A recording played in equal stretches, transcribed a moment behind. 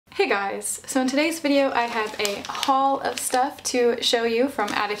Hey guys! So in today's video I have a haul of stuff to show you from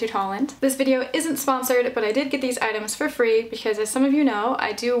Attitude Holland. This video isn't sponsored, but I did get these items for free because, as some of you know,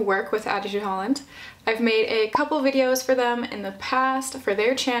 I do work with Attitude Holland. I've made a couple videos for them in the past for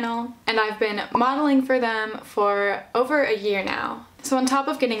their channel, and I've been modeling for them for over a year now. So on top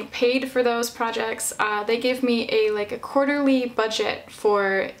of getting paid for those projects, they gave me a quarterly budget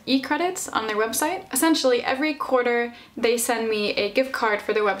for e-credits on their website. Essentially, every quarter they send me a gift card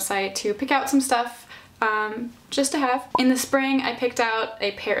for their website to pick out some stuff just to have. In the spring, I picked out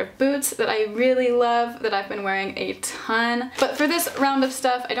a pair of boots that I really love that I've been wearing a ton. But for this round of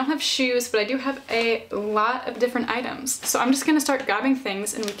stuff, I don't have shoes, but I do have a lot of different items. So I'm just gonna start grabbing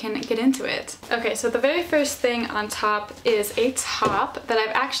things and we can get into it. Okay, so the very first thing on top is a top that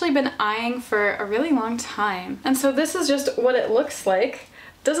I've actually been eyeing for a really long time. And so this is just what it looks like.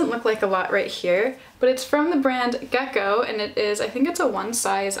 Doesn't look like a lot right here, but it's from the brand Gecko, and it is, I think it's a one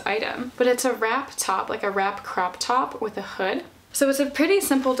size item, but it's a wrap top, like a wrap crop top with a hood. So it's a pretty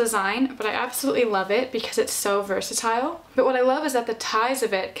simple design, but I absolutely love it because it's so versatile. But what I love is that the ties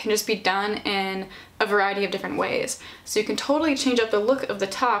of it can just be done in a variety of different ways. So you can totally change up the look of the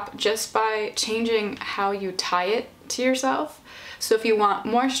top just by changing how you tie it to yourself. So if you want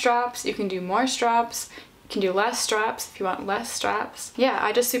more straps, you can do more straps. You can do less straps if you want less straps. Yeah,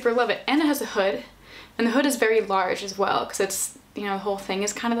 I just super love it. And it has a hood, and the hood is very large as well because it's, you know, the whole thing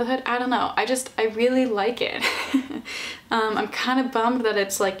is kind of the hood. I don't know, I really like it. I'm kind of bummed that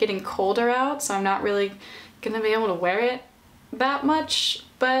it's like getting colder out, so I'm not really gonna be able to wear it that much,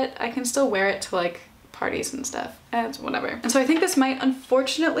 but I can still wear it to like parties and stuff, and whatever. And so I think this might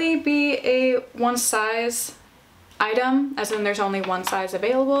unfortunately be a one size item, as in there's only one size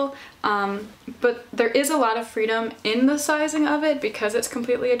available, but there is a lot of freedom in the sizing of it because it's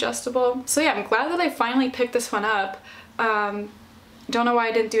completely adjustable. So yeah, I'm glad that I finally picked this one up. Don't know why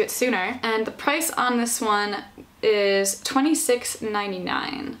I didn't do it sooner. And the price on this one is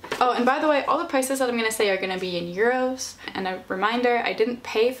 $26.99. Oh, and by the way, all the prices that I'm gonna say are gonna be in euros. And a reminder, I didn't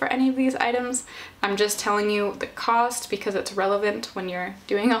pay for any of these items. I'm just telling you the cost because it's relevant when you're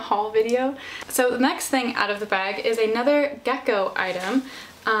doing a haul video. So the next thing out of the bag is another Gecko item,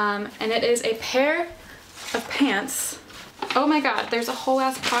 and it is a pair of pants. Oh my god, there's a whole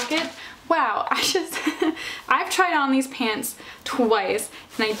ass pocket. Wow, I've tried on these pants twice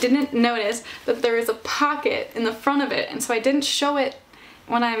and I didn't notice that there is a pocket in the front of it, and so I didn't show it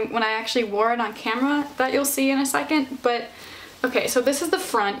when I actually wore it on camera, that you'll see in a second. But okay, so this is the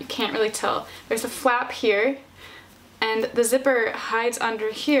front. You can't really tell. There's a flap here, and the zipper hides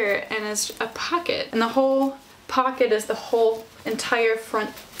under here and is a pocket, and the whole pocket is the whole entire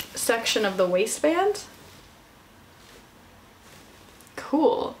front section of the waistband.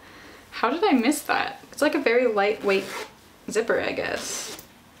 Cool. How did I miss that? It's like a very lightweight zipper, I guess.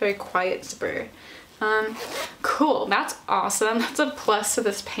 Very quiet zipper. Cool, that's awesome. That's a plus to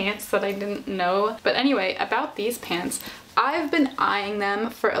this pants that I didn't know. But anyway, about these pants, I've been eyeing them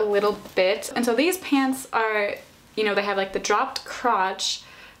for a little bit. And so these pants are, you know, they have like the dropped crotch,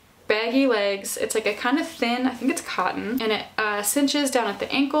 baggy legs. It's like a kind of thin, I think it's cotton, and it cinches down at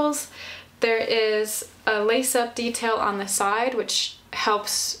the ankles. There is a lace-up detail on the side, which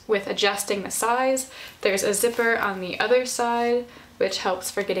helps with adjusting the size. There's a zipper on the other side, which helps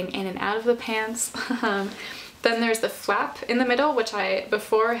for getting in and out of the pants. Then there's the flap in the middle, which I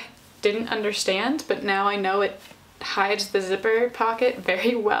before didn't understand, but now I know it hides the zipper pocket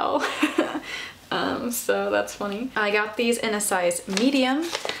very well. So that's funny. I got these in a size medium,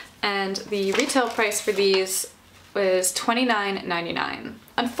 and the retail price for these was $29.99.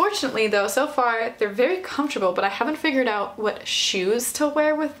 Unfortunately though, so far they're very comfortable, but I haven't figured out what shoes to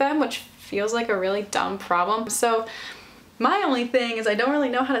wear with them, which feels like a really dumb problem. So my only thing is I don't really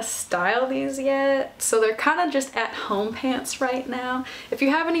know how to style these yet, so they're kind of just at-home pants right now. If you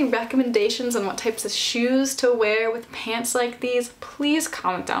have any recommendations on what types of shoes to wear with pants like these, please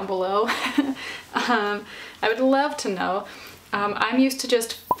comment down below. I would love to know. I'm used to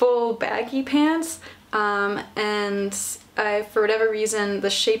just full baggy pants, and for whatever reason, the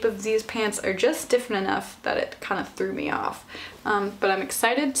shape of these pants are just different enough that it kind of threw me off. But I'm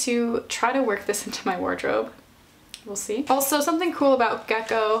excited to try to work this into my wardrobe. We'll see. Also, something cool about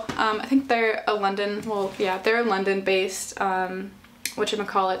Gecko, I think they're a London, well, yeah, they're a London-based,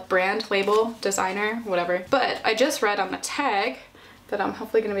 whatchamacallit, brand, label, designer, whatever. But I just read on the tag that I'm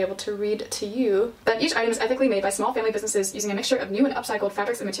hopefully going to be able to read to you, that each item is ethically made by small family businesses using a mixture of new and upcycled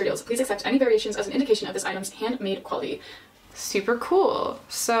fabrics and materials. Please accept any variations as an indication of this item's handmade quality. Super cool.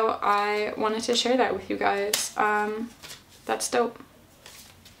 So I wanted to share that with you guys. That's dope.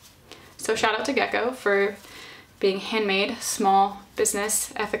 So shout out to Gecko for being handmade, small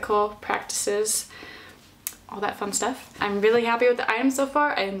business, ethical practices, all that fun stuff. I'm really happy with the items so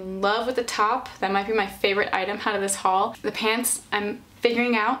far. I'm in love with the top. That might be my favorite item out of this haul. The pants I'm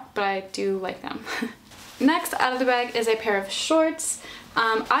figuring out, but I do like them. Next out of the bag is a pair of shorts.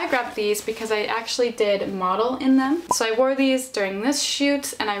 I grabbed these because I actually did model in them. So I wore these during this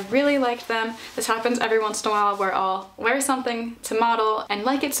shoot and I really liked them. This happens every once in a while where I'll wear something to model and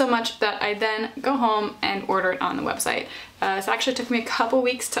like it so much that I then go home and order it on the website. It actually took me a couple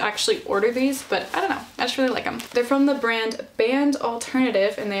weeks to actually order these, but I don't know, I just really like them. They're from the brand Band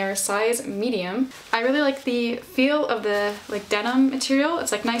Alternative and they are size medium. I really like the feel of the like denim material.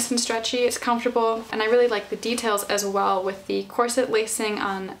 It's like nice and stretchy, it's comfortable, and I really like the details as well with the corset lacing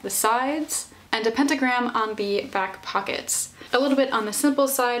on the sides and a pentagram on the back pockets. A little bit on the simple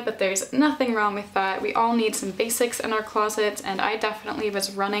side, but there's nothing wrong with that. We all need some basics in our closets, and I definitely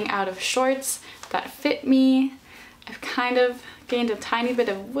was running out of shorts that fit me. I've kind of gained a tiny bit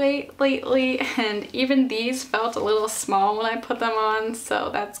of weight lately, and even these felt a little small when I put them on, so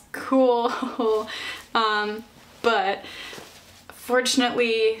that's cool. But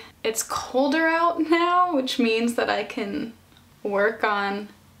fortunately it's colder out now, which means that I can work on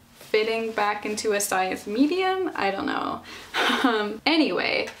fitting back into a size medium. I don't know.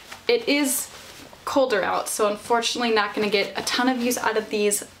 Anyway, it is colder out, so unfortunately not gonna get a ton of use out of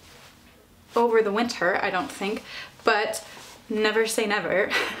these over the winter, I don't think, but never say never.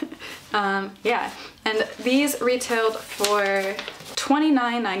 Yeah, and these retailed for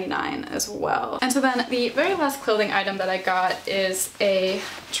 $29.99 as well. And so then the very last clothing item that I got is a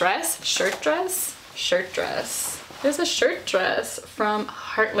shirt dress. It is a shirt dress from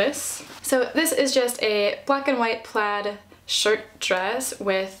Heartless. So this is just a black and white plaid shirt dress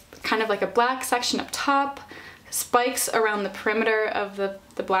with kind of like a black section up top, spikes around the perimeter of the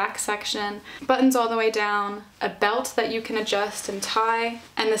black section, buttons all the way down, a belt that you can adjust and tie,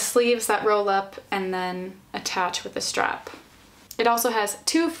 and the sleeves that roll up and then attach with a strap. It also has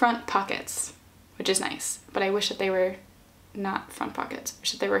 2 front pockets, which is nice, but I wish that they were not front pockets. I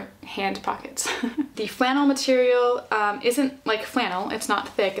wish that they were hand pockets. The flannel material isn't like flannel, it's not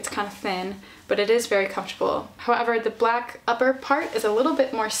thick, it's kind of thin, but it is very comfortable. However, the black upper part is a little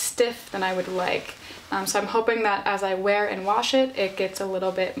bit more stiff than I would like. So I'm hoping that as I wear and wash it, it gets a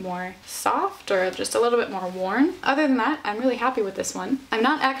little bit more soft or just a little bit more worn. Other than that, I'm really happy with this one. I'm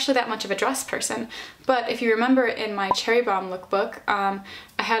not actually that much of a dress person, but if you remember in my Cherry Bomb lookbook, I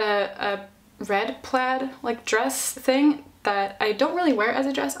had a red plaid like dress thing that I don't really wear as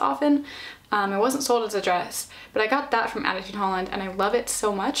a dress often. It wasn't sold as a dress, but I got that from Attitude Holland and I love it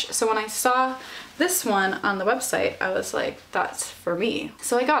so much. So when I saw this one on the website, I was like, that's for me.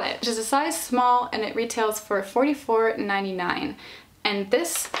 So I got it, which is a size small and it retails for $44.99. And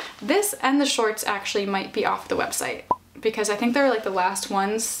this and the shorts actually might be off the website because I think they're like the last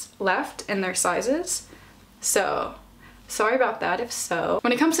ones left in their sizes. So sorry about that if so.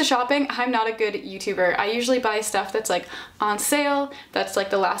 When it comes to shopping, I'm not a good YouTuber. I usually buy stuff that's like on sale, that's like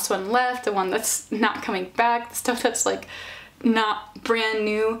the last one left, the one that's not coming back, the stuff that's like not brand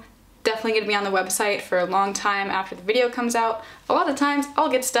new, definitely gonna be on the website for a long time after the video comes out. A lot of times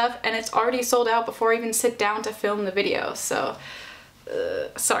I'll get stuff and it's already sold out before I even sit down to film the video, so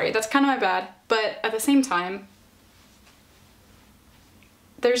sorry, that's kind of my bad, but at the same time,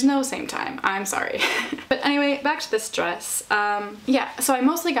 there's no same time, I'm sorry. But anyway, back to this dress. Yeah, so I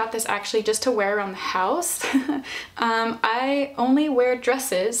mostly got this actually just to wear around the house. I only wear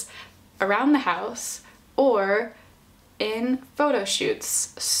dresses around the house or in photo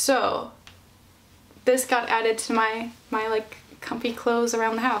shoots. So this got added to my like comfy clothes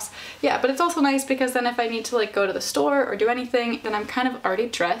around the house. Yeah, but it's also nice because then if I need to like go to the store or do anything, then I'm kind of already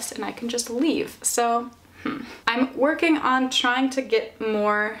dressed and I can just leave. So I'm working on trying to get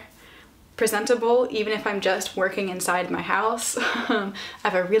more presentable even if I'm just working inside my house. I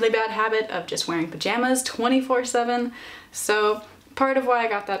have a really bad habit of just wearing pajamas 24/7, so part of why I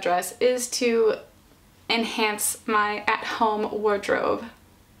got that dress is to enhance my at-home wardrobe,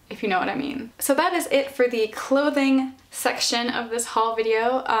 if you know what I mean. So that is it for the clothing section of this haul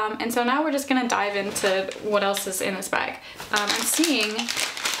video, and so now we're just gonna dive into what else is in this bag. I'm seeing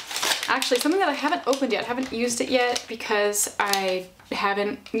actually something that I haven't opened yet, haven't used it yet because I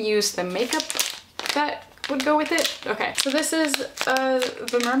haven't used the makeup that would go with it. Okay, so this is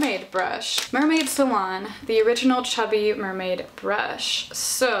the mermaid brush. Mermaid Salon, the original chubby mermaid brush.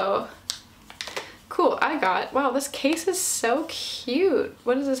 So cool, wow, this case is so cute.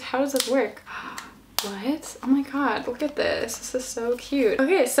 What is this, how does this work? What? Oh my god, look at this. This is so cute.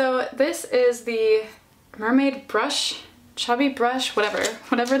 Okay, so this is the mermaid brush chubby brush,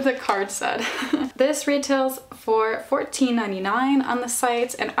 whatever the card said. This retails for $14.99 on the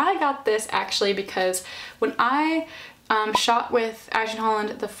sites, and I got this actually because when I shot with Adagio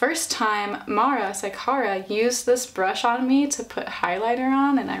Holland the first time, Mara Saikara used this brush on me to put highlighter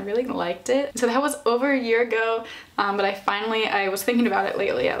on, and I really liked it. So that was over a year ago, but I was thinking about it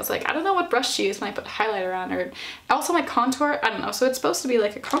lately. I was like, I don't know what brush to use when I put highlighter on, or also my contour, I don't know. So it's supposed to be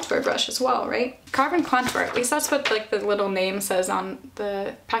like a contour brush as well, right? Carbon contour, at least that's what like the little name says on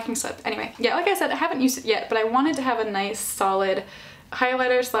the packing slip. Anyway, yeah, like I said, I haven't used it yet, but I wanted to have a nice solid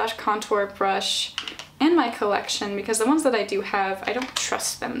highlighter slash contour brush in my collection because the ones that I do have, I don't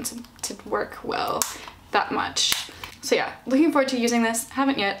trust them to work well that much. So yeah, looking forward to using this.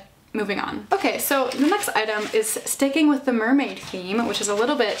 Haven't yet. Moving on. Okay, so the next item is sticking with the mermaid theme, which is a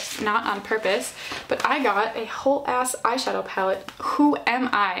little bit not on purpose, but I got a whole ass eyeshadow palette. Who am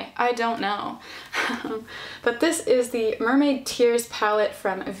I? I don't know. But this is the Mermaid Tears palette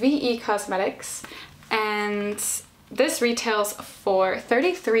from VE Cosmetics, and this retails for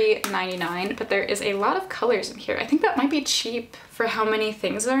 $33.99, but there is a lot of colors in here. I think that might be cheap for how many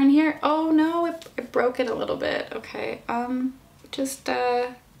things are in here. Oh no, it broke it a little bit. Okay,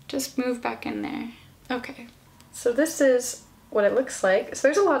 just move back in there. Okay, so this is what it looks like. So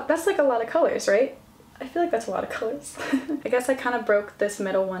there's a lot, that's like a lot of colors, right? I feel like that's a lot of colors. I guess I kind of broke this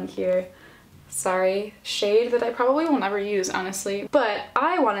middle one here. Sorry, shade that I probably will never use, honestly. But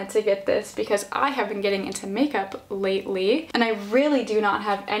I wanted to get this because I have been getting into makeup lately, and I really do not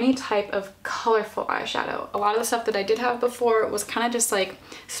have any type of colorful eyeshadow. A lot of the stuff that I did have before was kind of just like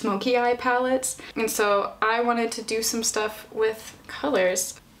smoky eye palettes, and so I wanted to do some stuff with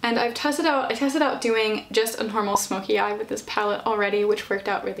colors. And I tested out doing just a normal smoky eye with this palette already, which worked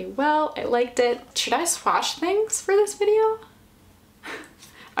out really well. I liked it. Should I swatch things for this video?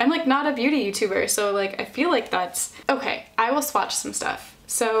 I'm like not a beauty YouTuber, so like I feel like that's... Okay, I will swatch some stuff.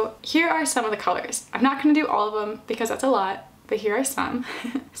 So here are some of the colors. I'm not gonna do all of them because that's a lot, but here are some.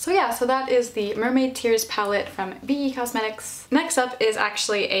 So yeah, so that is the Mermaid Tears palette from VE Cosmetics. Next up is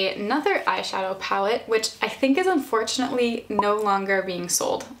actually another eyeshadow palette, which I think is unfortunately no longer being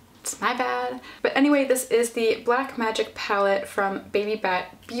sold. It's my bad. But anyway, this is the Black Magic palette from Baby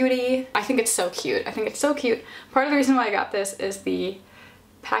Bat Beauty. I think it's so cute. I think it's so cute. Part of the reason why I got this is the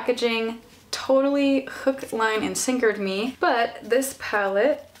packaging totally hook, line, and sinkered me. But this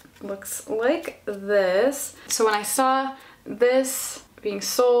palette looks like this. So when I saw this being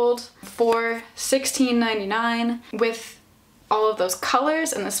sold for $16.99 with all of those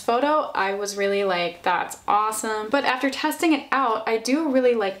colors in this photo, I was really like, that's awesome. But after testing it out, I do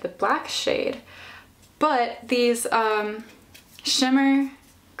really like the black shade. But these shimmer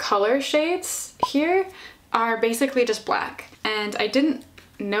color shades here are basically just black. And I didn't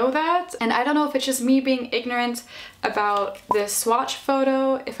know that, and I don't know if it's just me being ignorant about this swatch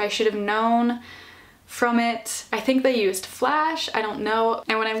photo, if I should have known from it. I think they used flash, I don't know.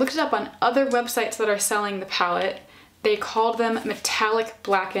 And when I looked it up on other websites that are selling the palette, they called them metallic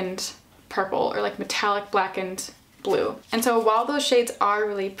blackened purple or like metallic blackened blue. And so while those shades are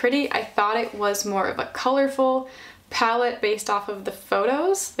really pretty, I thought it was more of a colorful palette based off of the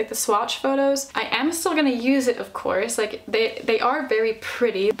photos, like the swatch photos. I am still gonna use it, of course, like they are very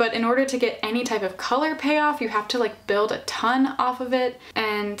pretty, but in order to get any type of color payoff, you have to like build a ton off of it,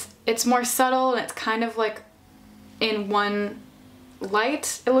 and it's more subtle and it's kind of like in one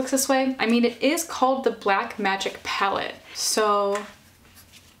light, it looks this way. I mean, it is called the Black Magic palette, so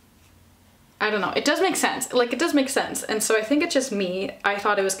I don't know, it does make sense. Like, it does make sense, and so I think it's just me. I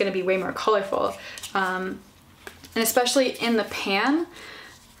thought it was gonna be way more colorful. And especially in the pan,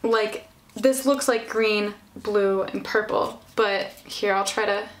 like this looks like green, blue, and purple, but here I'll try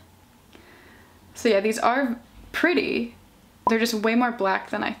to... So yeah, these are pretty. They're just way more black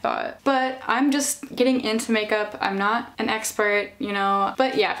than I thought. But I'm just getting into makeup. I'm not an expert, you know.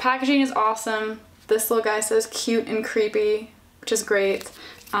 But yeah, packaging is awesome. This little guy says cute and creepy, which is great.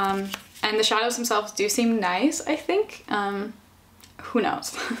 And the shadows themselves do seem nice, I think. Who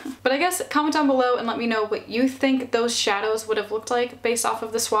knows? But I guess comment down below and let me know what you think those shadows would have looked like based off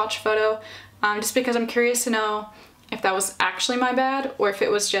of the swatch photo, just because I'm curious to know if that was actually my bad or if it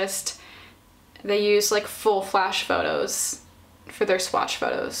was just they used like full flash photos for their swatch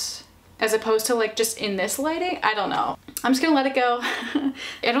photos as opposed to like just in this lighting. I don't know. I'm just gonna let it go. I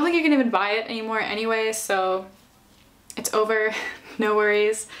don't think you can even buy it anymore anyway, so it's over. No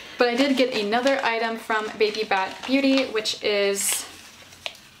worries. But I did get another item from Baby Bat Beauty, which is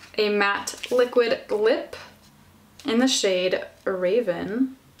a matte liquid lip in the shade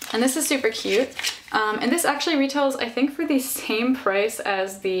Raven. And this is super cute. And this actually retails, I think, for the same price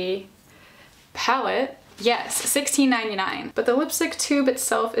as the palette. Yes, $16.99. But the lipstick tube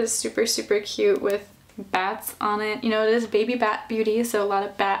itself is super, super cute with bats on it. You know, it is baby bat beauty, so a lot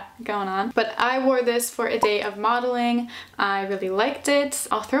of bat going on. But I wore this for a day of modeling. I really liked it.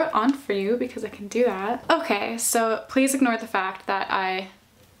 I'll throw it on for you because I can do that. Okay, so please ignore the fact that I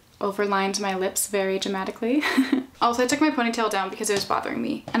overlined my lips very dramatically. Also, I took my ponytail down because it was bothering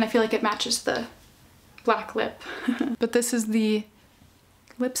me, and I feel like it matches the black lip. But this is the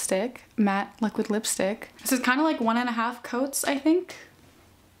lipstick, matte liquid lipstick. This is kind of like 1.5 coats, I think.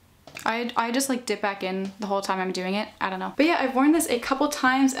 I just like dip back in the whole time I'm doing it. I don't know. But yeah, I've worn this a couple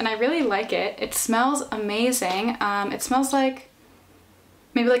times and I really like it. It smells amazing. It smells like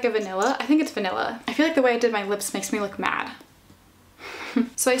maybe like a vanilla. I think it's vanilla. I feel like the way I did my lips makes me look mad.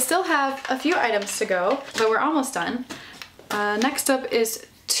 So I still have a few items to go, but we're almost done. Next up is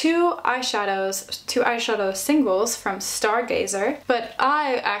two eyeshadow singles from Stargazer, but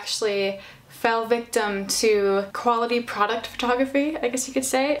I actually fell victim to quality product photography, I guess you could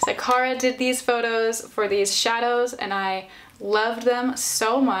say. Sakara did these photos for these shadows and I loved them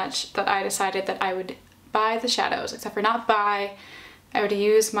so much that I decided that I would buy the shadows, except for not buy, I would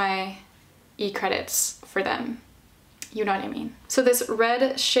use my e-credits for them. You know what I mean. So this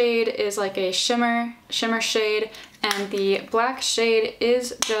red shade is like a shimmer shade, and the black shade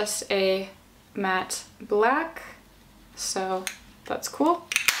is just a matte black, so that's cool.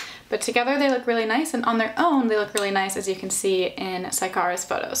 But together they look really nice, and on their own they look really nice, as you can see in Sakara's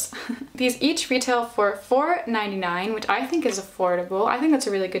photos. These each retail for $4.99, which I think is affordable. I think that's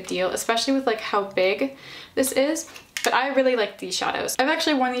a really good deal, especially with like how big this is. But I really like these shadows. I've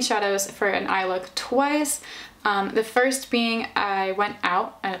actually worn these shadows for an eye look twice. The first being I went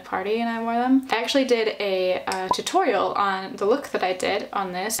out at a party and I wore them. I actually did a tutorial on the look that I did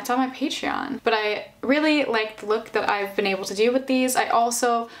on this. It's on my Patreon. But I really like the look that I've been able to do with these. I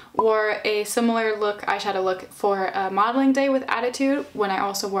also wore a similar look, eyeshadow look, for a modeling day with Attitude when I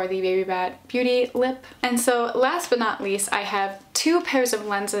also wore the Baby Bat Beauty lip. And so last but not least, I have two pairs of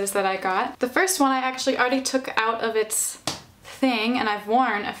lenses that I got. The first one I actually already took out of its thing and I've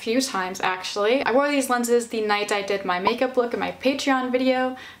worn a few times actually. I wore these lenses the night I did my makeup look in my Patreon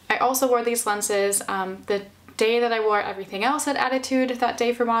video. I also wore these lenses the day that I wore everything else at Attitude that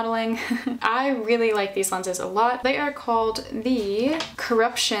day for modeling. I really like these lenses a lot. They are called the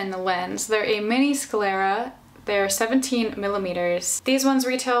Corruption lens. They're a mini sclera. They're 17 millimeters. These ones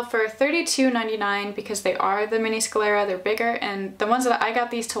retail for $32.99 because they are the mini sclera. They're bigger, and the ones that I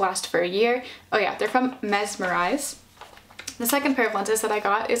got these to last for a year. Oh yeah, they're from Mesmerize. The second pair of lenses that I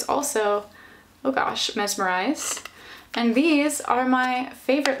got is also, oh gosh, Mesmerize. And these are my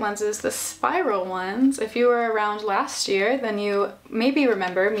favorite lenses, the spiral ones. If you were around last year, then you maybe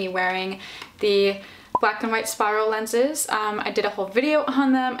remember me wearing the black and white spiral lenses. I did a whole video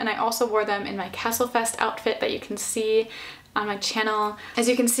on them, and I also wore them in my Castlefest outfit that you can see on my channel. As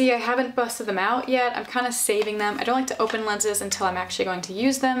you can see, I haven't busted them out yet. I'm kind of saving them. I don't like to open lenses until I'm actually going to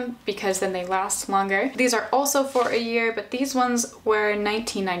use them because then they last longer. These are also for a year, but these ones were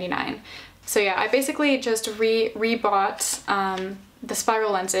 $19.99. So yeah, I basically just rebought the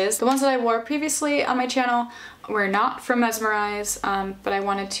spiral lenses. The ones that I wore previously on my channel were not from Mesmerize, but I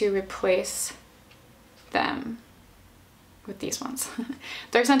wanted to replace them with these ones.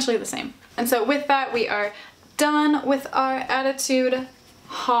 They're essentially the same. And so with that, we are done with our Attitude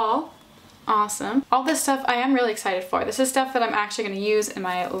haul. Awesome. All this stuff I am really excited for. This is stuff that I'm actually going to use in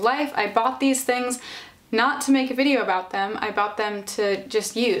my life. I bought these things not to make a video about them, I bought them to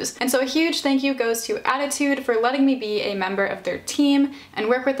just use. And so a huge thank you goes to Attitude for letting me be a member of their team and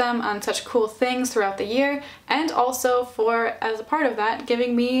work with them on such cool things throughout the year, and also for, as a part of that,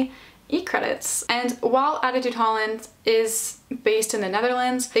 giving me e-credits. And while Attitude Holland is based in the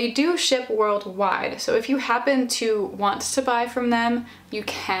Netherlands, they do ship worldwide. So if you happen to want to buy from them, you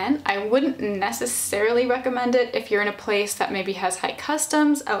can. I wouldn't necessarily recommend it if you're in a place that maybe has high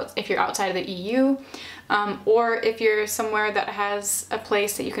customs, if you're outside of the EU, or if you're somewhere that has a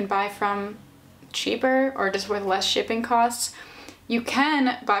place that you can buy from cheaper or just with less shipping costs. You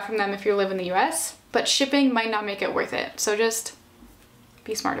can buy from them if you live in the US, but shipping might not make it worth it. So just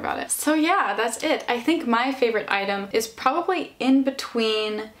be smart about it. So yeah, that's it. I think my favorite item is probably in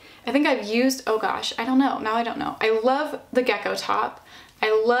between. I think I've used, oh gosh, I don't know. Now I don't know. I love the gecko top.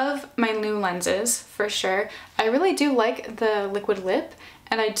 I love my new lenses for sure. I really do like the liquid lip,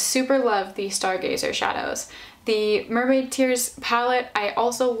 and I super love the Stargazer shadows. The Mermaid Tears palette I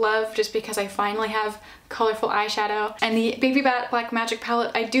also love just because I finally have colorful eyeshadow. And the Baby Bat Black Magic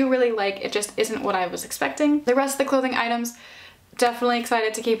palette I do really like, it just isn't what I was expecting. The rest of the clothing items, definitely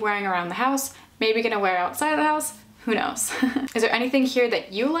excited to keep wearing around the house. Maybe gonna wear outside of the house, who knows. Is there anything here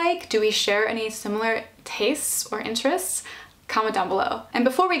that you like? Do we share any similar tastes or interests, comment down below. And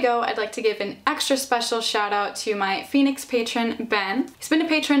before we go, I'd like to give an extra special shout out to my Phoenix patron, Ben. He's been a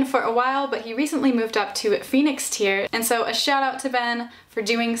patron for a while, but he recently moved up to Phoenix tier, and so a shout out to Ben for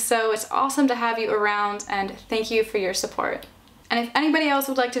doing so. It's awesome to have you around, and thank you for your support. And if anybody else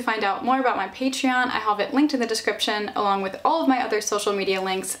would like to find out more about my Patreon, I have it linked in the description along with all of my other social media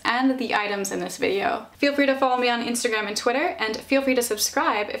links and the items in this video. Feel free to follow me on Instagram and Twitter, and feel free to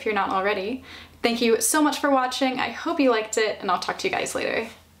subscribe if you're not already. Thank you so much for watching. I hope you liked it, and I'll talk to you guys later.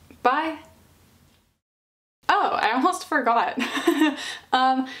 Bye! Oh, I almost forgot.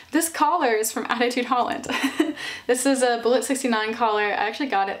 This collar is from Attitude Holland. This is a Bullet 69 collar. I actually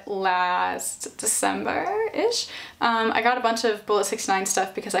got it last December-ish. I got a bunch of Bullet 69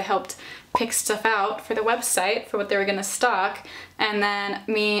 stuff because I helped pick stuff out for the website for what they were gonna stock, and then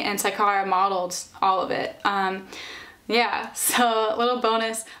me and Saikara modeled all of it. Yeah, so a little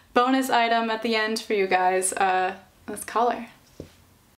bonus item at the end for you guys, this collar.